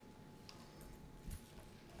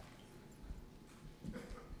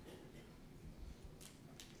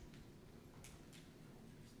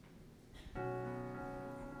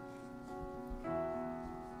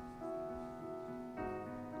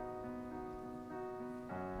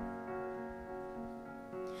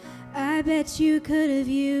I bet you could have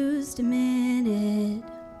used a minute,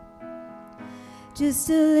 just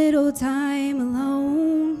a little time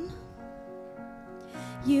alone.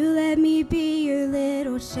 You let me be your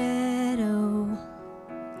little shadow,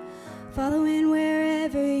 following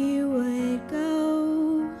wherever you would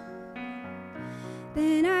go.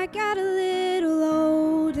 Then I got a little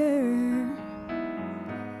older.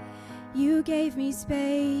 You gave me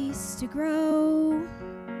space to grow.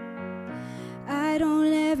 I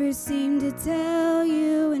don't ever seem to tell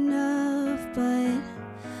you enough, but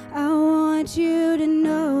I want you to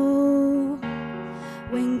know,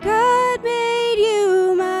 when God made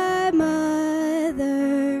you my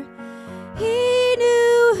mother, He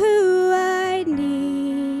knew who I'd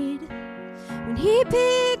need. When He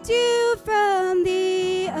picked you from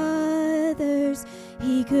the others,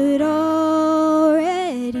 He could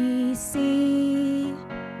already see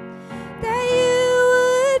that you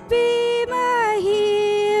would be my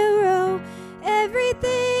hero,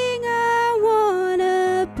 everything I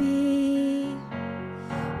wanna be.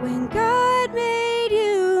 When God made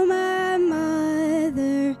you my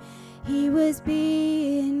mother, He was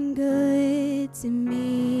being good to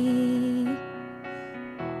me.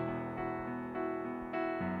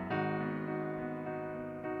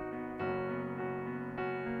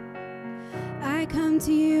 I come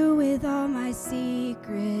to you with all my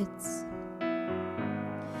secrets.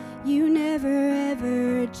 You never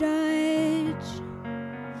ever judge.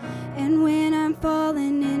 And when I'm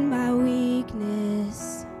falling in my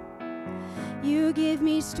weakness, you give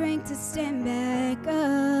me strength to stand back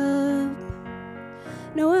up.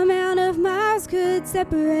 No amount of miles could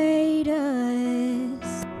separate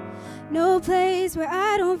us. No place where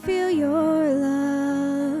I don't feel your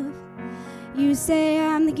love. You say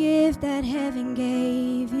I'm the gift that heaven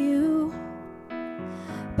gave you,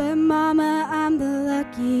 but mama, I'm the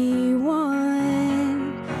lucky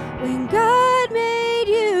one. When God made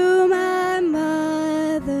you my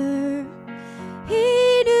mother,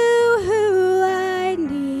 He knew who I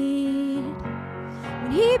need.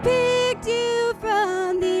 When He picked you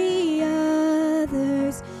from the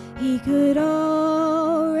others, He could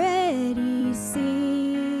already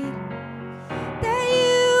see that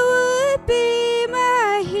you would be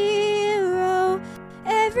my hero,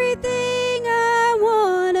 everything I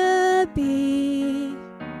wanna be.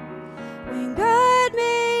 When God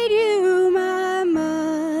made you my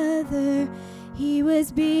mother, He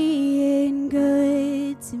was being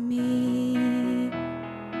good to me.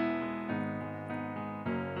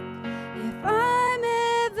 If I'm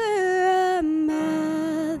ever a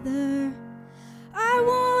mother, I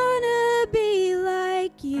wanna be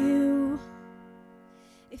like you.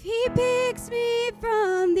 If He picks me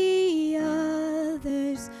from the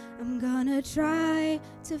others, I'm gonna try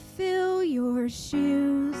to fill your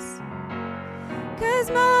shoes. 'Cause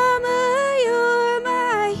mama, you're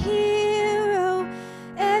my hero,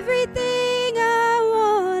 everything I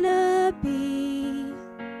wanna be.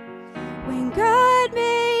 When God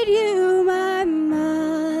made you my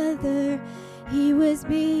mother, He was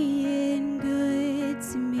being good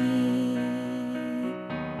to me.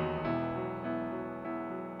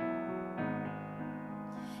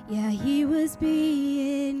 Yeah, He was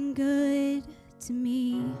being good to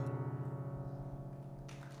me.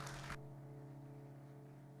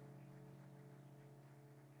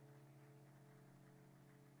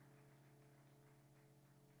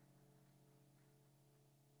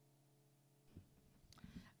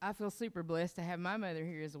 I feel super blessed to have my mother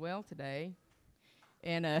here as well today.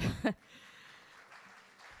 And can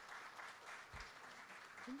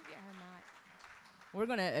you get her mic? We're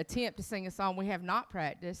going to attempt to sing a song we have not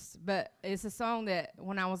practiced, but it's a song that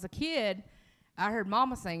when I was a kid, I heard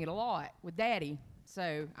Mama sing it a lot with Daddy.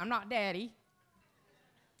 So I'm not Daddy.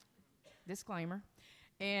 Disclaimer.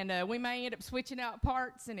 And we may end up switching out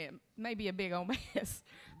parts, and it may be a big old mess.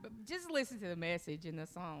 But just listen to the message in the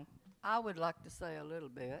song. I would like to say a little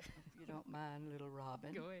bit, if you don't mind, little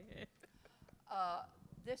Robin. Go ahead.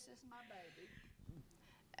 This is my baby.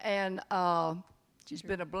 And she's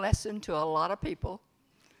been a blessing to a lot of people.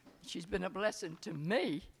 She's been a blessing to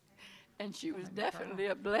me. And she was definitely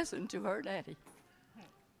a blessing to her daddy.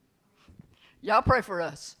 Y'all pray for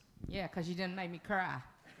us. Yeah, because you didn't make me cry.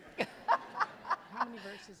 How many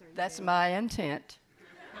verses are you That's doing? my intent.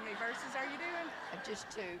 How many verses are you doing? Just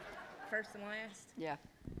two. First and last? Yeah.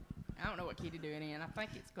 I don't know what key to do it in. I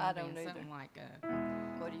think it's going to be something like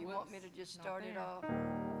What do you want me to just start it off?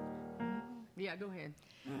 Yeah, go ahead.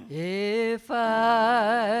 If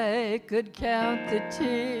I could count the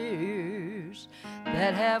tears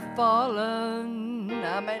that have fallen,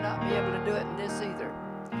 I may not be able to do it in this either,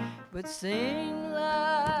 but sing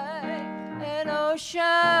like an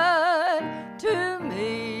ocean to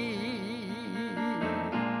me.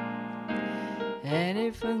 And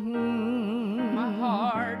if My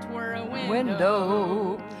heart were a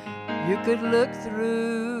window you could look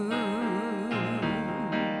through,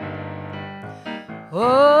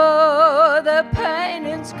 oh, the pain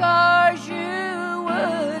and scars you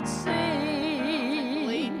would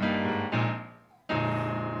see.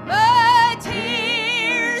 But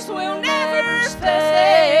tears will never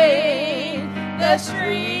stain the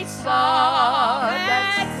streets of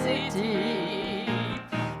that city.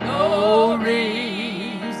 No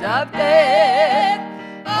wreaths of death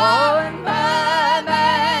on my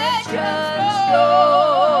mansion's door.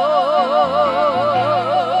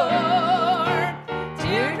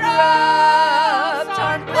 Teardrops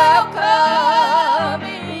aren't welcome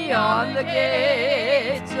beyond the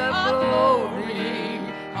gates of glory,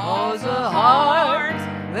 'cause a heart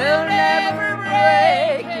will never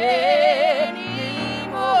break anymore.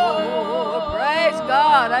 Praise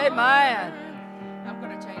God, amen. I'm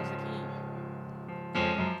going to change the key.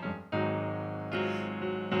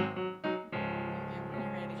 When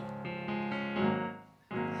you're ready.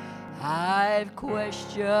 I've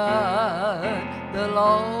questioned the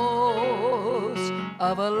loss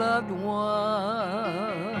of a loved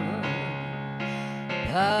one.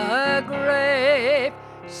 The grave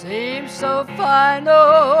seems so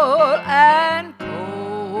final and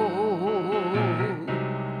cold,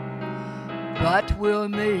 but we'll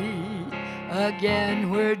meet again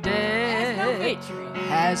where death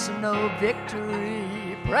has no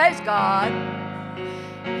victory. Praise God.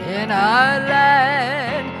 In a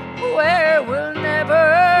land where we'll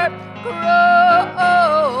never grow.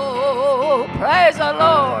 Praise the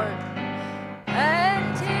Lord.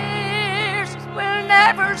 And tears will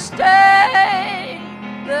never stain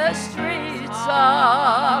the streets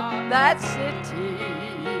of that city.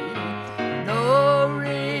 No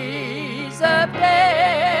wreaths of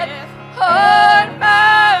death on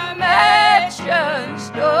my mansion's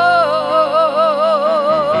door.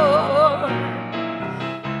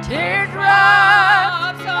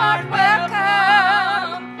 Teardrops aren't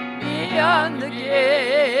welcome beyond the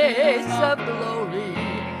gates of glory,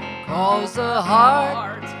 'cause the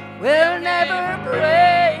heart will never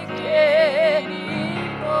break anymore.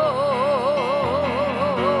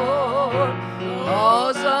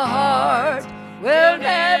 'Cause the heart will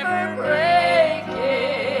never break anymore.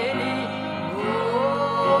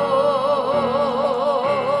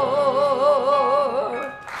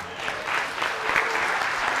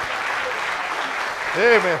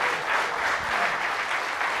 Amen.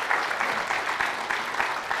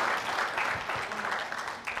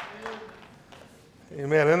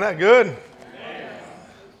 Amen. Isn't that good? Amen.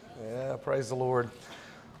 Yeah, praise the Lord.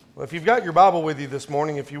 Well, if you've got your Bible with you this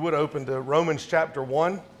morning, if you would open to Romans chapter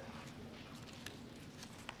 1.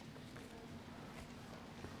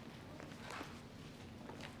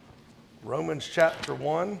 Romans chapter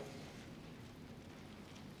 1.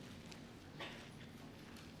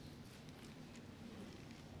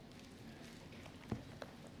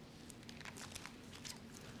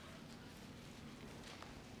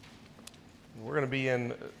 We're going to be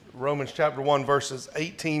in Romans chapter 1, verses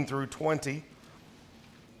 18 through 20.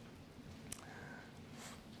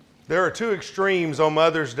 There are two extremes on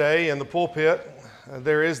Mother's Day in the pulpit.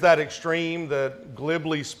 There is that extreme that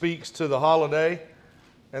glibly speaks to the holiday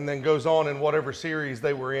and then goes on in whatever series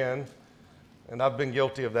they were in. And I've been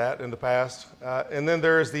guilty of that in the past. And then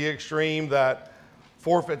there is the extreme that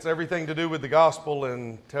forfeits everything to do with the gospel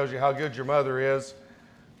and tells you how good your mother is.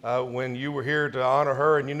 When you were here to honor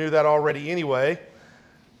her, and you knew that already anyway.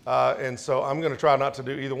 And so I'm going to try not to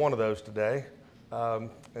do either one of those today.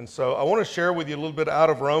 And so I want to share with you a little bit out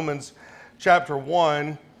of Romans chapter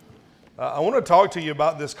 1. I want to talk to you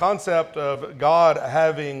about this concept of God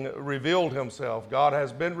having revealed himself. God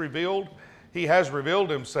has been revealed. He has revealed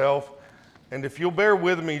himself. And if you'll bear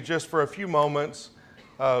with me just for a few moments,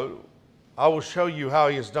 I will show you how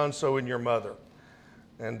he has done so in your mother.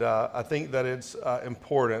 And I think that it's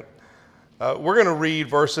important. We're going to read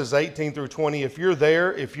verses 18 through 20. If you're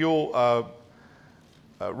there, if you'll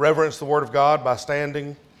reverence the Word of God by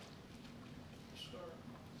standing.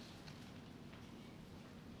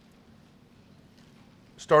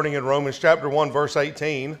 Starting in Romans chapter 1, verse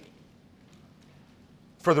 18.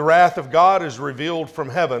 For the wrath of God is revealed from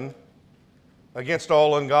heaven against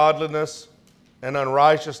all ungodliness and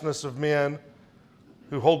unrighteousness of men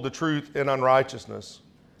who hold the truth in unrighteousness.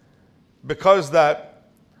 Because that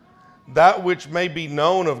which may be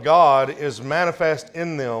known of God is manifest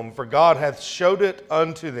in them, for God hath showed it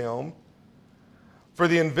unto them. For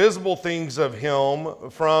the invisible things of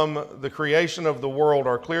him from the creation of the world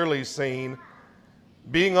are clearly seen,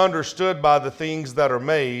 being understood by the things that are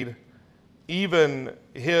made, even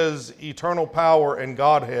his eternal power and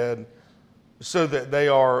Godhead, so that they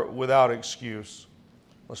are without excuse.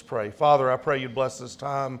 Let's pray. Father, I pray you'd bless this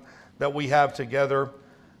time that we have together.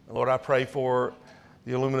 Lord, I pray for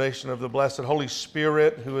the illumination of the blessed Holy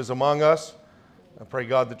Spirit who is among us. I pray,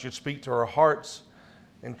 God, that you'd speak to our hearts,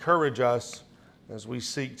 encourage us as we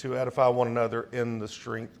seek to edify one another in the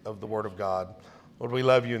strength of the Word of God. Lord, we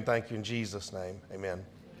love you and thank you in Jesus' name. Amen.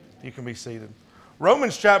 You can be seated.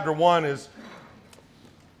 Romans chapter 1 is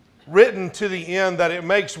written to the end that it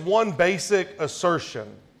makes one basic assertion.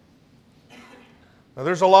 Now,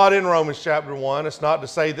 there's a lot in Romans chapter 1. It's not to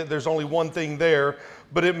say that there's only one thing there,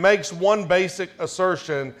 but it makes one basic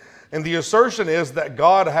assertion, and the assertion is that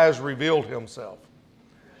God has revealed himself.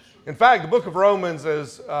 In fact, the book of Romans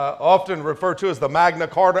is often referred to as the Magna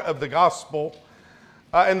Carta of the gospel.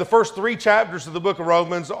 And the first 3 chapters of the book of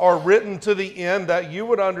Romans are written to the end that you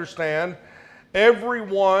would understand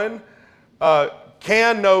everyone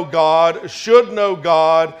can know God, should know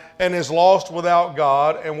God, and is lost without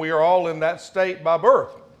God, and we are all in that state by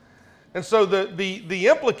birth. And so the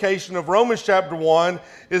implication of Romans chapter 1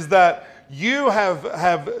 is that you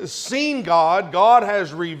have seen God. God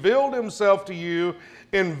has revealed himself to you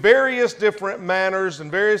in various different manners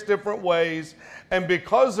and various different ways, and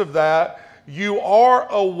because of that, you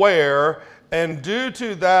are aware, and due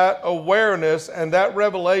to that awareness and that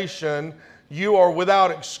revelation, you are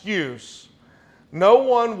without excuse. No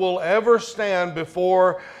one will ever stand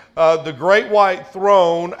before the great white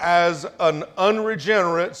throne as an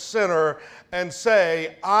unregenerate sinner and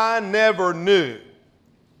say, I never knew.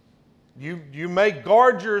 You may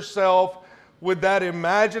guard yourself with that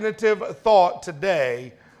imaginative thought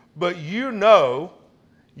today, but you know,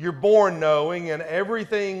 you're born knowing, and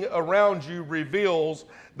everything around you reveals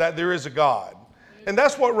that there is a God. And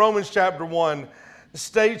that's what Romans chapter 1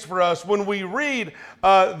 states for us when we read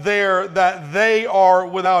there that they are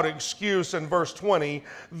without excuse in verse 20.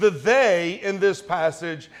 The they in this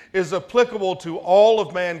passage is applicable to all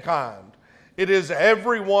of mankind. It is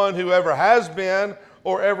everyone who ever has been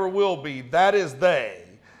or ever will be. That is they.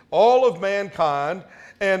 All of mankind,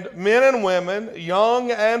 and men and women,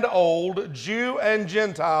 young and old, Jew and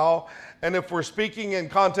Gentile, and if we're speaking in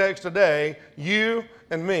context today, you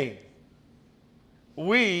and me.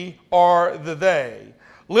 We are the they.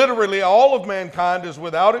 Literally, all of mankind is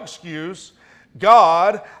without excuse.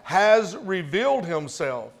 God has revealed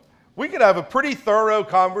himself. We could have a pretty thorough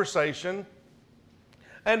conversation,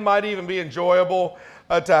 and might even be enjoyable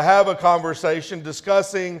to have a conversation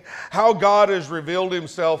discussing how God has revealed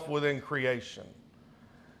himself within creation.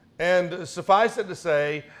 And suffice it to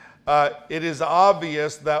say, it is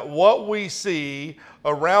obvious that what we see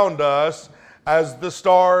around us as the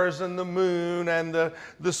stars and the moon and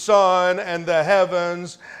the sun and the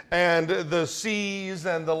heavens and the seas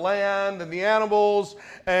and the land and the animals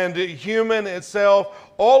and human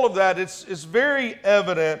itself, all of that, it's very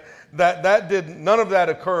evident that none of that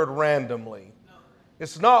occurred randomly.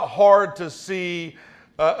 It's not hard to see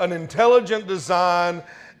an intelligent design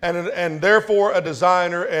and therefore a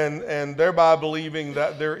designer, and thereby believing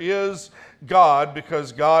that there is God,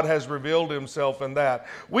 because God has revealed himself in that.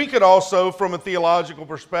 We could also, from a theological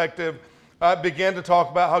perspective, begin to talk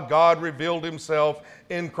about how God revealed himself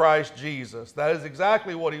in Christ Jesus. That is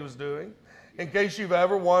exactly what he was doing. In case you've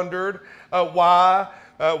ever wondered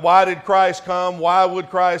why did Christ come? Why would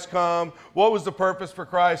Christ come? What was the purpose for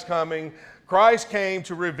Christ coming? Christ came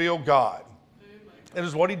to reveal God. It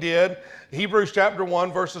is what he did. Hebrews chapter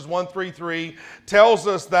 1 verses 1 through 3 tells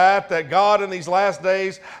us that God in these last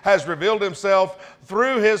days has revealed himself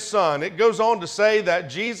through his Son. It goes on to say that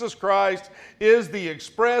Jesus Christ is the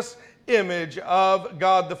express image of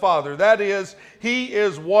God the Father. That is, he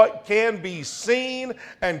is what can be seen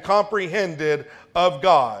and comprehended of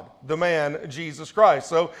God, the man Jesus Christ.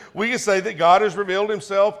 So we can say that God has revealed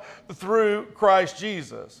himself through Christ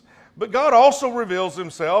Jesus. But God also reveals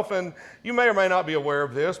himself, and you may or may not be aware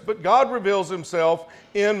of this, but God reveals himself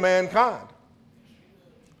in mankind.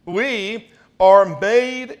 We are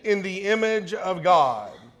made in the image of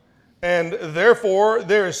God, and therefore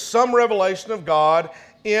there is some revelation of God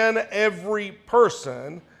in every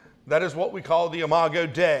person. That is what we call the Imago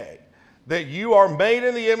Dei, that you are made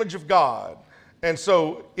in the image of God. And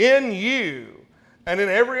so in you and in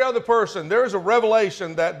every other person, there is a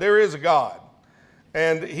revelation that there is a God.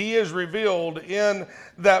 And he is revealed in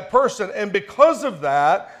that person. And because of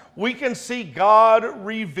that, we can see God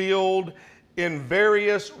revealed in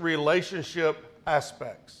various relationship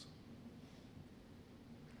aspects.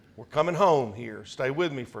 We're coming home here. Stay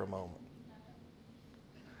with me for a moment.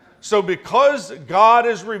 So because God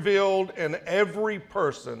is revealed in every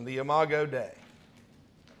person, the Imago Dei,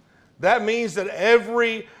 that means that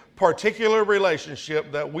every particular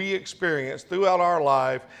relationship that we experience throughout our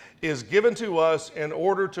life is given to us in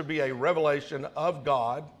order to be a revelation of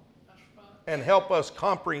God and help us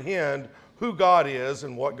comprehend who God is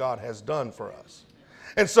and what God has done for us.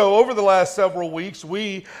 And so over the last several weeks,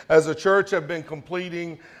 we as a church have been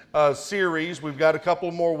completing a series. We've got a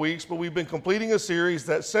couple more weeks, but we've been completing a series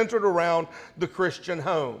that's centered around the Christian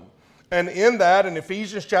home. And in that, in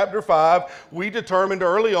Ephesians chapter 5, we determined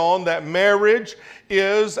early on that marriage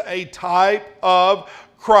is a type of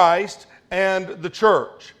Christ and the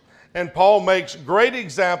church. And Paul makes great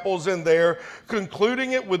examples in there,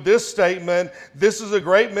 concluding it with this statement, "This is a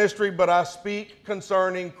great mystery, but I speak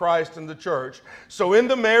concerning Christ and the church." So in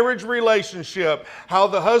the marriage relationship, how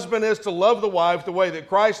the husband is to love the wife the way that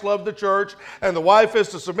Christ loved the church, and the wife is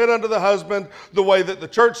to submit unto the husband the way that the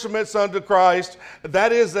church submits unto Christ,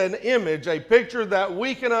 that is an image, a picture that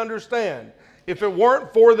we can understand. If it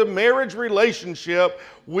weren't for the marriage relationship,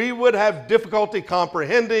 we would have difficulty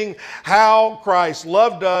comprehending how Christ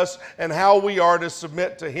loved us and how we are to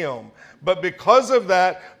submit to Him. But because of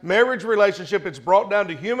that marriage relationship, it's brought down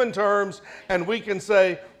to human terms, and we can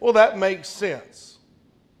say, well, that makes sense.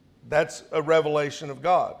 That's a revelation of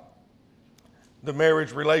God. The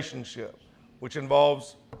marriage relationship, which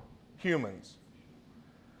involves humans.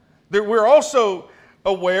 We're also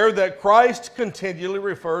aware that Christ continually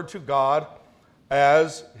referred to God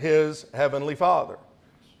as His Heavenly Father.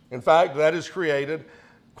 In fact, that has created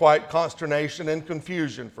quite consternation and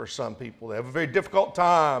confusion for some people. They have a very difficult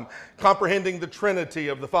time comprehending the Trinity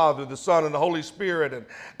of the Father, the Son, and the Holy Spirit.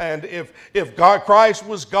 And if Christ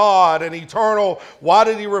was God and eternal, why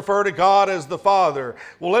did He refer to God as the Father?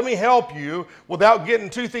 Well, let me help you without getting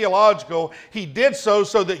too theological. He did so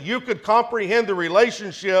that you could comprehend the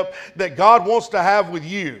relationship that God wants to have with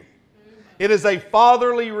you. It is a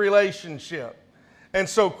fatherly relationship. And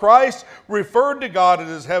so Christ referred to God as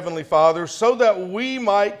His Heavenly Father so that we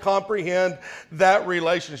might comprehend that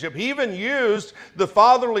relationship. He even used the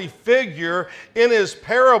fatherly figure in His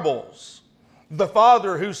parables. The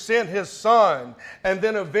father who sent his son and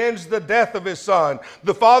then avenged the death of his son.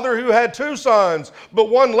 The father who had two sons, but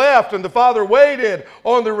one left, and the father waited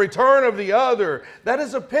on the return of the other. That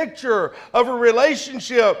is a picture of a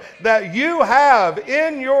relationship that you have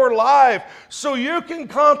in your life so you can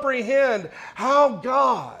comprehend how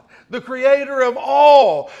God, the creator of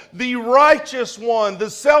all, the righteous one, the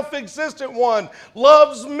self-existent one,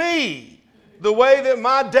 loves me the way that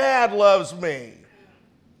my dad loves me.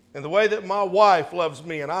 And the way that my wife loves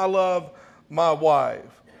me, and I love my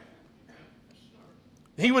wife.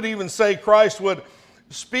 He would even say, Christ would,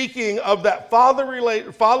 speaking of that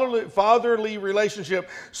fatherly relationship,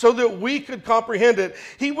 so that we could comprehend it,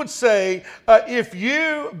 He would say, if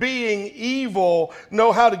you, being evil,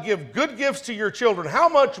 know how to give good gifts to your children, how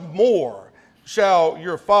much more shall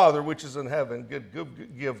your Father, which is in heaven,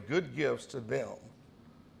 give good gifts to them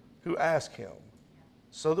who ask Him,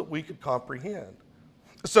 so that we could comprehend.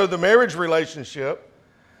 So the marriage relationship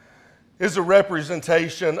is a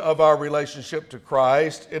representation of our relationship to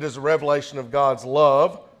Christ. It is a revelation of God's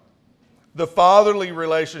love. The fatherly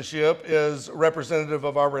relationship is representative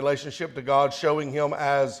of our relationship to God, showing Him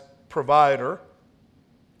as provider.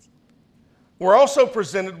 We're also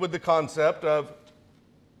presented with the concept of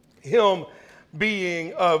Him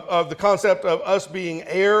being, of the concept of us being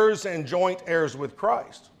heirs and joint heirs with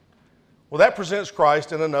Christ. Well, that presents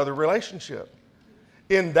Christ in another relationship.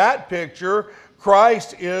 In that picture,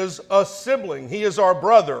 Christ is a sibling. He is our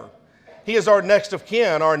brother. He is our next of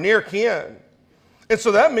kin, our near kin. And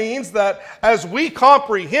so that means that as we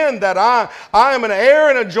comprehend that I am an heir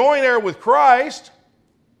and a joint heir with Christ,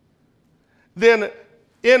 then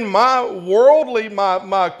in my worldly,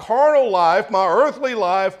 my carnal life, my earthly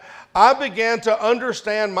life, I began to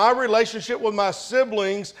understand my relationship with my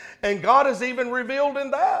siblings, and God is even revealed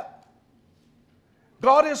in that.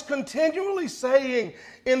 God is continually saying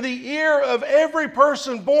in the ear of every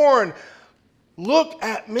person born, look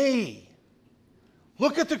at me.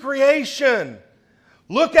 Look at the creation.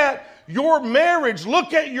 Look at your marriage.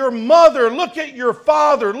 Look at your mother. Look at your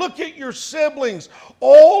father. Look at your siblings.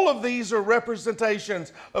 All of these are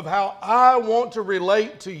representations of how I want to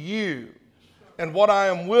relate to you and what I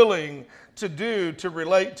am willing to do to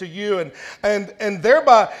relate to you. And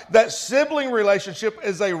thereby, that sibling relationship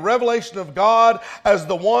is a revelation of God as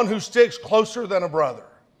the one who sticks closer than a brother.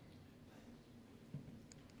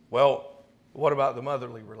 Well, what about the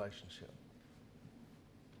motherly relationship?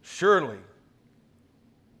 Surely,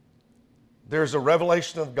 there's a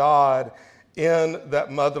revelation of God in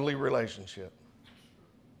that motherly relationship.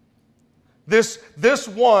 This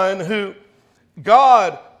one who,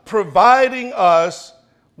 God providing us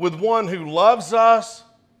with one who loves us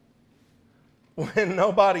when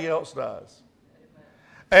nobody else does.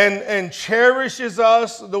 And cherishes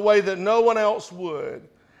us the way that no one else would.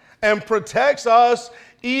 And protects us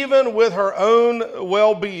even with her own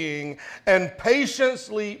well-being. And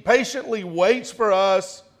patiently waits for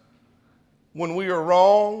us when we are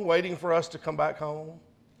wrong, waiting for us to come back home.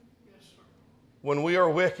 When we are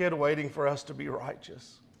wicked, waiting for us to be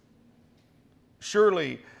righteous.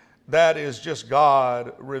 Surely that is just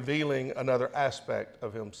God revealing another aspect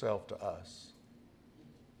of himself to us.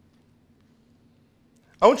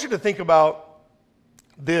 I want you to think about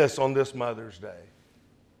this on this Mother's Day.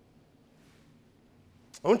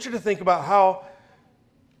 I want you to think about how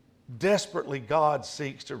desperately God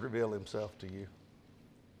seeks to reveal himself to you.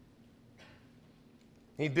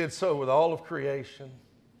 He did so with all of creation.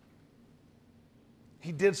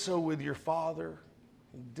 He did so with your father.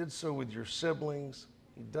 He did so with your siblings.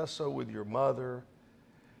 He does so with your mother.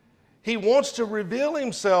 He wants to reveal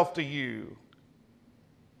himself to you.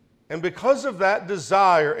 And because of that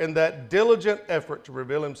desire and that diligent effort to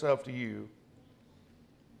reveal himself to you,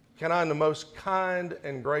 can I in the most kind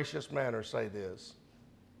and gracious manner say this?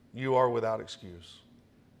 You are without excuse.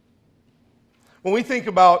 When we think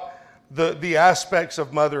about the aspects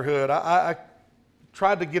of motherhood, I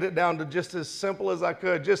tried to get it down to just as simple as I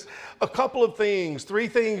could. Just a couple of things, 3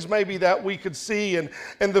 things maybe that we could see. And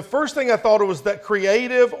the first thing I thought was that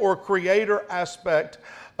creative or creator aspect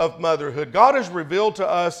of motherhood. God has revealed to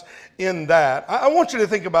us in that. I want you to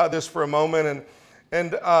think about this for a moment.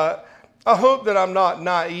 And I hope that I'm not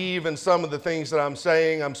naive in some of the things that I'm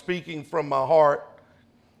saying. I'm speaking from my heart.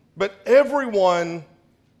 But everyone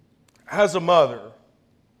has a mother.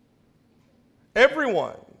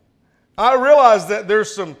 Everyone. I realize that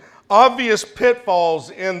there's some obvious pitfalls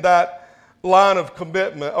in that line of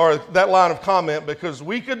commitment or that line of comment, because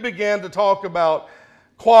we could begin to talk about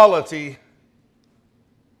quality,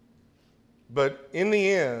 but in the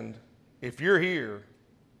end, if you're here,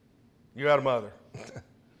 you had a mother.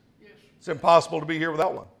 It's impossible to be here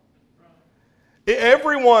without one.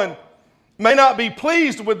 Everyone may not be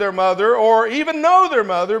pleased with their mother or even know their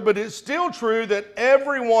mother, but it's still true that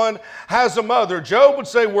everyone has a mother. Job would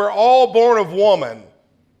say we're all born of woman.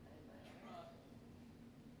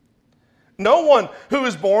 No one who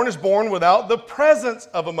is born without the presence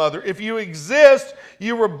of a mother. If you exist,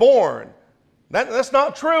 you were born. That's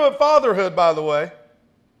not true of fatherhood, by the way. I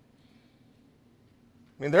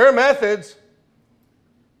mean, there are methods.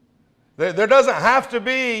 There doesn't have to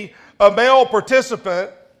be a male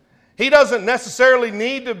participant. He doesn't necessarily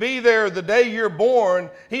need to be there the day you're born.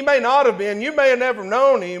 He may not have been. You may have never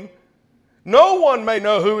known him. No one may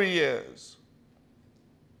know who he is.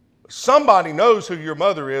 Somebody knows who your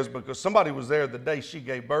mother is because somebody was there the day she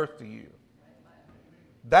gave birth to you.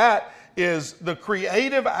 That is the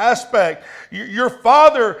creative aspect. Your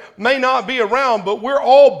father may not be around, but we're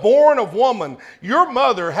all born of woman. Your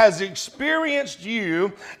mother has experienced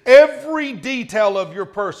you, every detail of your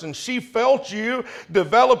person. She felt you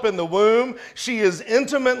develop in the womb. She is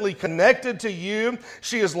intimately connected to you.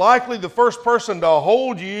 She is likely the first person to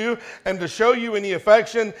hold you and to show you any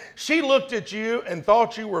affection. She looked at you and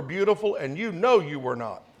thought you were beautiful, and you know you were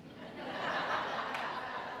not.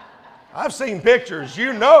 I've seen pictures.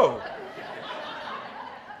 You know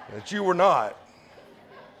that you were not.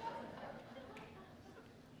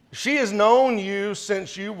 She has known you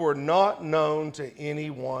since you were not known to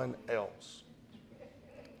anyone else.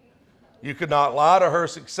 You could not lie to her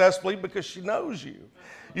successfully because she knows you.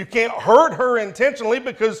 You can't hurt her intentionally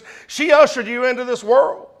because she ushered you into this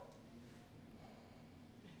world.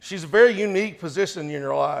 She's a very unique position in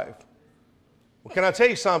your life. Well, can I tell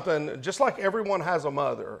you something? Just like everyone has a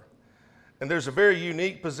mother, and there's a very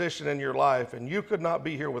unique position in your life, and you could not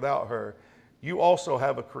be here without her, you also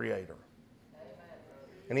have a creator.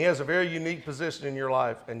 And he has a very unique position in your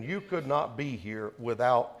life, and you could not be here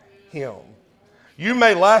without him. You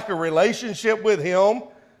may lack a relationship with him,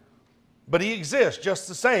 but he exists just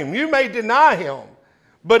the same. You may deny him,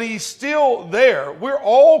 but he's still there. We're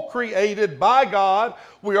all created by God.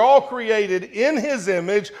 We're all created in his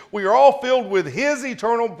image. We are all filled with his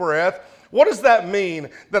eternal breath. What does that mean,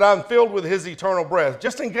 that I'm filled with his eternal breath?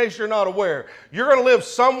 Just in case you're not aware, you're going to live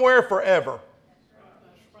somewhere forever.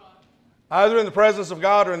 Either in the presence of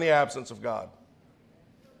God or in the absence of God.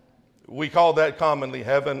 We call that commonly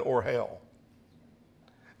heaven or hell.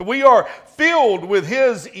 We are filled with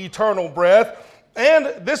his eternal breath.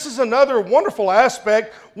 And this is another wonderful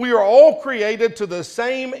aspect. We are all created to the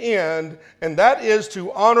same end, and that is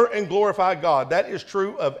to honor and glorify God. That is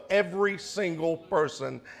true of every single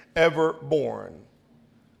person ever born.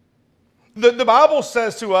 The Bible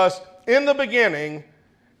says to us, in the beginning,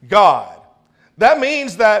 God. That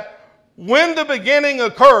means that when the beginning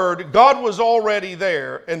occurred, God was already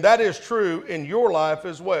there, and that is true in your life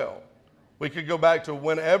as well. We could go back to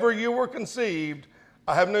whenever you were conceived.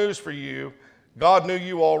 I have news for you. God knew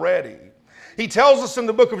you already. He tells us in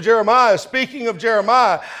the book of Jeremiah, speaking of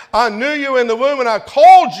Jeremiah, I knew you in the womb and I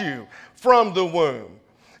called you from the womb.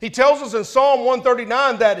 He tells us in Psalm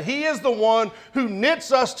 139 that he is the one who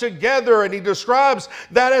knits us together, and he describes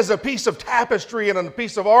that as a piece of tapestry and a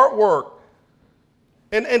piece of artwork.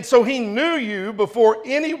 And so he knew you before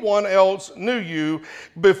anyone else knew you.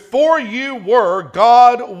 Before you were,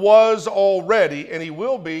 God was already, and he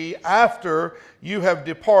will be after you have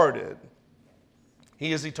departed.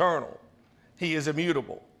 He is eternal. He is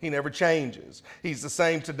immutable. He never changes. He's the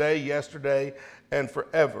same today, yesterday, and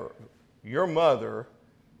forever. Your mother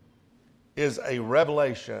is a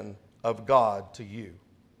revelation of God to you.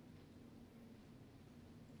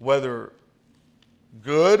 Whether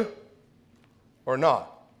good or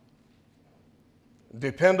not,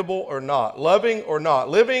 dependable or not, loving or not,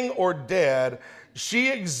 living or dead, she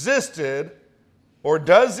existed or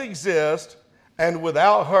does exist, and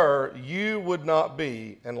without her, you would not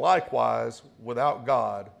be. And likewise, without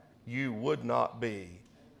God, you would not be.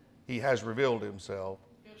 He has revealed himself.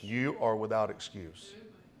 You are without excuse.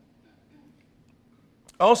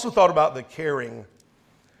 I also thought about the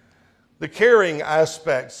caring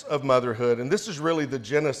aspects of motherhood, and this is really the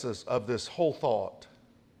genesis of this whole thought.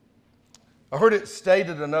 I heard it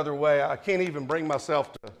stated another way. I can't even bring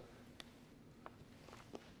myself to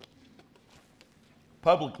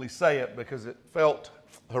publicly say it because it felt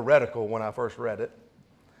heretical when I first read it.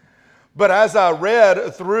 But as I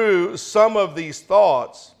read through some of these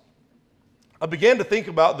thoughts, I began to think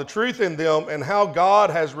about the truth in them and how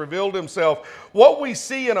God has revealed himself. What we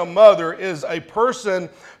see in a mother is a person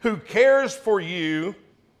who cares for you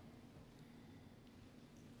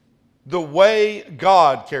the way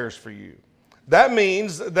God cares for you. That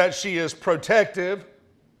means that she is protective.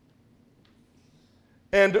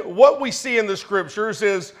 And what we see in the scriptures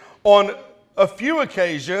is on a few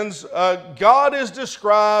occasions, God is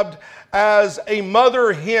described as a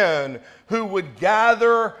mother hen who would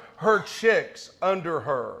gather her chicks under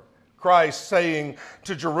her. Christ saying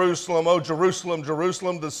to Jerusalem, "O Jerusalem,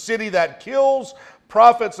 Jerusalem, the city that kills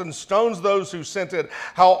prophets and stones those who sent it,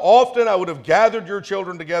 how often I would have gathered your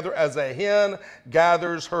children together as a hen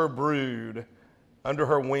gathers her brood under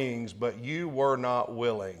her wings, but you were not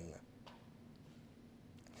willing."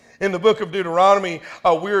 In the book of Deuteronomy,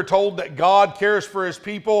 we are told that God cares for his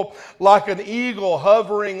people like an eagle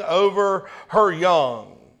hovering over her young.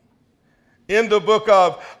 In the book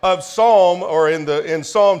of Psalm, or in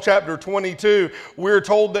Psalm chapter 22, we're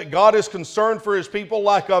told that God is concerned for his people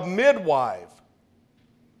like a midwife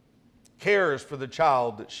cares for the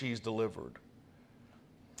child that she's delivered.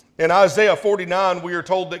 In Isaiah 49, we are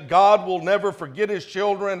told that God will never forget his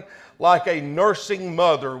children like a nursing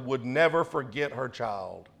mother would never forget her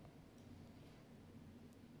child.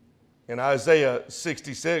 In Isaiah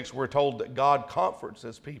 66, we're told that God comforts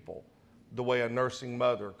his people the way a nursing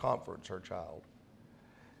mother comforts her child.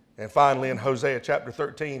 And finally, in Hosea chapter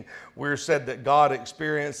 13, we're said that God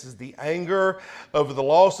experiences the anger over the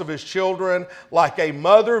loss of his children like a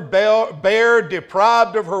mother bear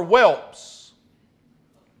deprived of her whelps.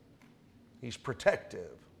 He's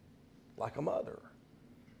protective like a mother.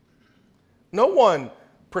 No one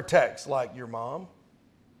protects like your mom.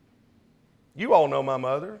 You all know my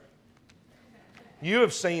mother. You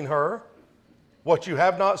have seen her. What you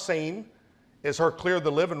have not seen is her clear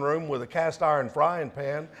the living room with a cast iron frying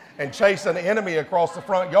pan and chase an enemy across the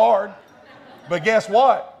front yard. But guess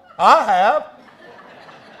what? I have.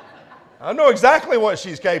 I know exactly what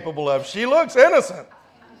she's capable of. She looks innocent.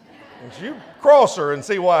 And you cross her and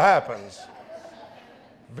see what happens.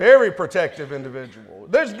 Very protective individual.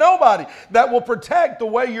 There's nobody that will protect the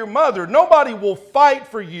way your mother. Nobody will fight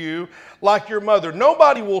for you like your mother.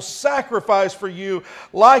 Nobody will sacrifice for you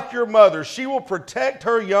like your mother. She will protect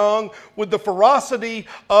her young with the ferocity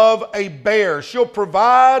of a bear. She'll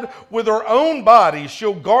provide with her own body.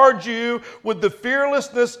 She'll guard you with the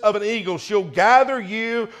fearlessness of an eagle. She'll gather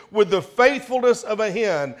you with the faithfulness of a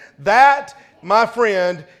hen. That, my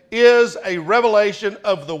friend, is a revelation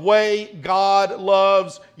of the way God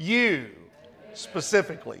loves you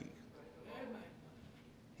specifically.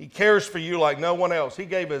 He cares for you like no one else. He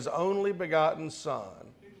gave his only begotten Son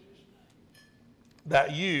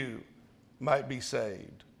that you might be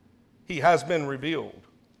saved. He has been revealed,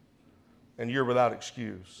 and you're without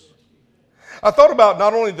excuse. I thought about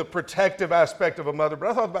not only the protective aspect of a mother, but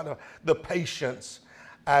I thought about the patience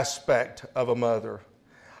aspect of a mother.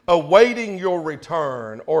 Awaiting your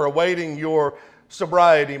return, or awaiting your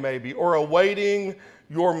sobriety maybe, or awaiting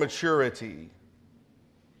your maturity.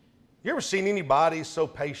 You ever seen anybody so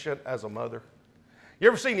patient as a mother? You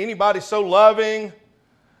ever seen anybody so loving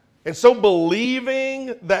and so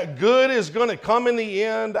believing that good is going to come in the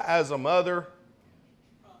end as a mother?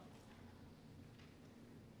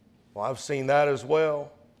 Well, I've seen that as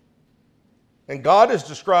well. And God is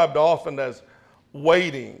described often as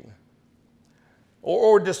waiting,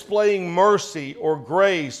 or displaying mercy or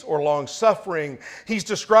grace or long-suffering. He's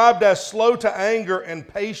described as slow to anger and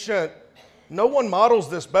patient. No one models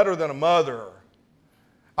this better than a mother.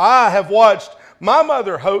 I have watched my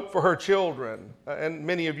mother hope for her children. And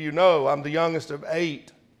many of you know I'm the youngest of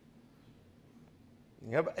 8.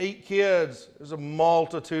 You have 8 kids. There's a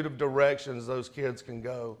multitude of directions those kids can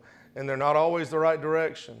go. And they're not always the right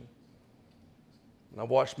direction. And I've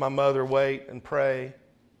watched my mother wait and pray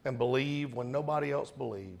and believe when nobody else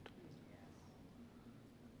believed.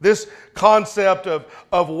 This concept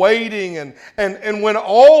of waiting and when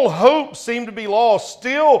all hope seemed to be lost,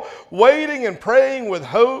 still waiting and praying with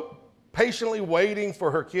hope, patiently waiting for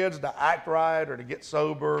her kids to act right or to get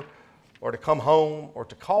sober or to come home or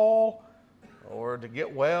to call or to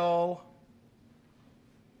get well.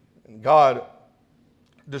 And God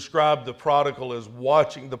described the prodigal as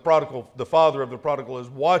watching, the father of the prodigal as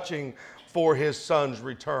watching for his son's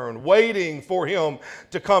return, waiting for him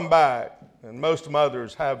to come back. And most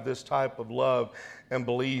mothers have this type of love and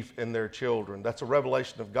belief in their children. That's a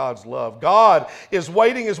revelation of God's love. God is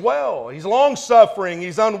waiting as well. He's long-suffering.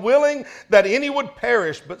 He's unwilling that any would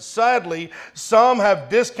perish, but sadly, some have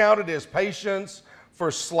discounted his patience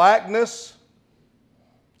for slackness,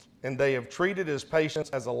 and they have treated his patience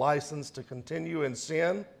as a license to continue in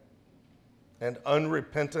sin and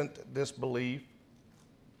unrepentant disbelief.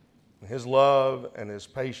 His love and his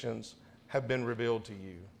patience have been revealed to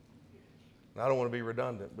you. And I don't want to be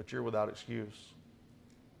redundant, but you're without excuse.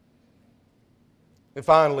 And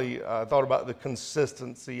finally, I thought about the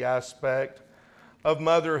consistency aspect of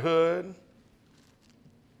motherhood.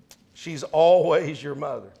 She's always your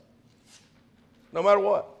mother, no matter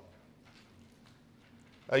what.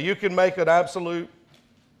 You can make an absolute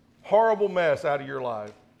horrible mess out of your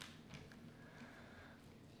life.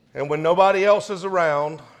 And when nobody else is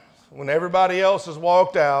around, when everybody else has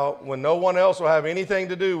walked out, when no one else will have anything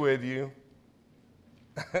to do with you,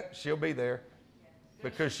 she'll be there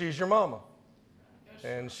because she's your mama.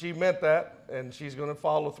 And she meant that, and she's going to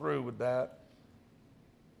follow through with that.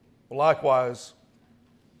 Well, likewise,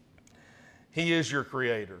 He is your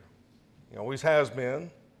creator. He always has been.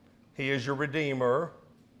 He is your redeemer.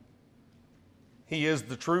 He is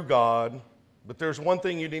the true God. But there's one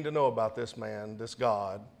thing you need to know about this man, this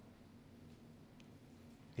God.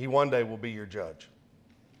 He one day will be your judge.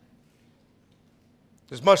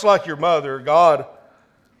 It's much like your mother. God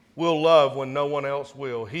will love when no one else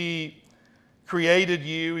will. He created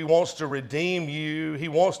you. He wants to redeem you. He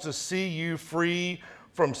wants to see you free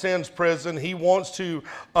from sin's prison. He wants to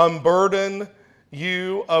unburden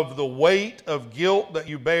you of the weight of guilt that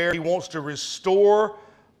you bear. He wants to restore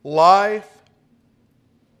life.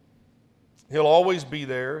 He'll always be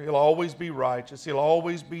there. He'll always be righteous. He'll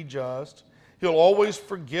always be just. He'll always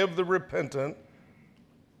forgive the repentant.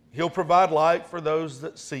 He'll provide light for those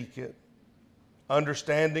that seek it,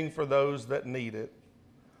 understanding for those that need it,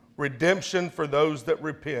 redemption for those that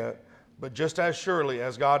repent. But just as surely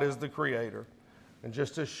as God is the creator, and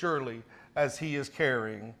just as surely as He is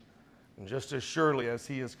caring, and just as surely as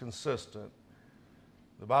He is consistent,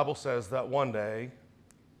 the Bible says that one day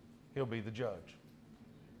He'll be the judge.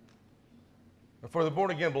 And for the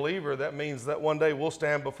born-again believer, that means that one day we'll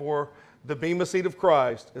stand before the bema seat of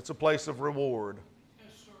Christ. It's a place of reward.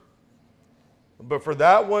 Yes, sir. But for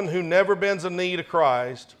that one who never bends a knee to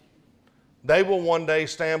Christ, they will one day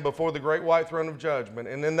stand before the great white throne of judgment.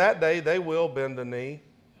 And in that day, they will bend the knee.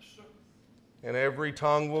 Yes, sir. And every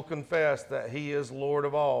tongue will confess that He is Lord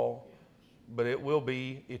of all. But it will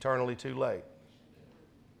be eternally too late.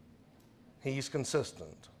 He's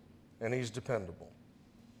consistent and He's dependable.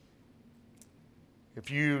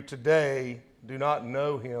 If you today do not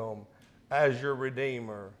know Him as your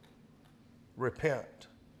Redeemer, repent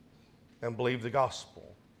and believe the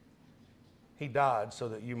gospel. He died so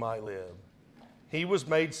that you might live. He was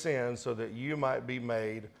made sin so that you might be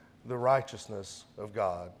made the righteousness of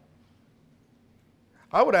God.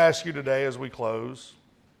 I would ask you today as we close,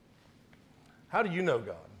 how do you know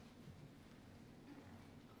God?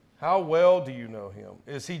 How well do you know him?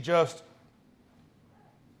 Is he just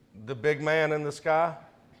the big man in the sky?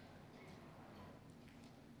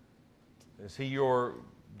 Is he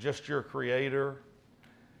just your creator?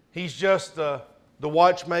 He's just the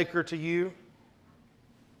watchmaker to you?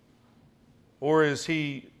 Or is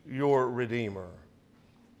he your redeemer?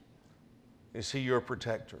 Is he your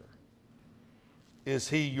protector? Is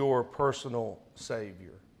he your personal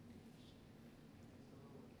Savior?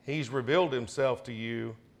 He's revealed himself to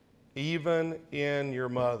you even in your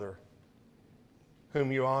mother, whom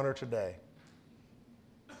you honor today.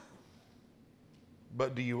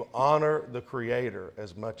 But do you honor the Creator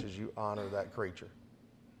as much as you honor that creature?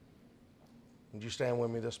 Would you stand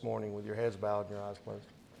with me this morning with your heads bowed and your eyes closed?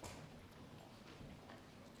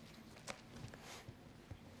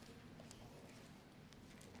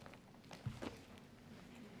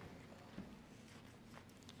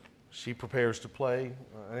 She prepares to play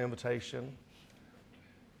an invitation.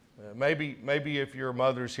 Maybe if your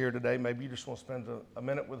mother's here today, maybe you just want to spend a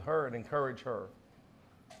minute with her and encourage her.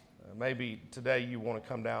 Maybe today you want to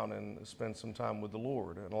come down and spend some time with the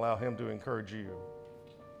Lord and allow Him to encourage you.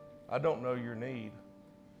 I don't know your need,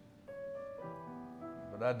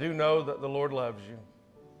 but I do know that the Lord loves you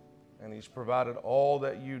and He's provided all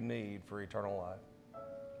that you need for eternal life.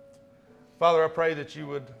 Father, I pray that you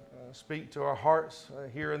would speak to our hearts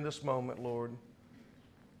here in this moment, Lord.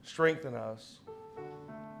 Strengthen us.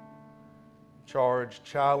 Charge,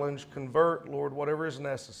 challenge, convert, Lord, whatever is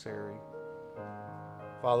necessary.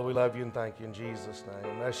 Father, we love you and thank you in Jesus'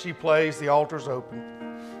 name. As she plays, the altar's open.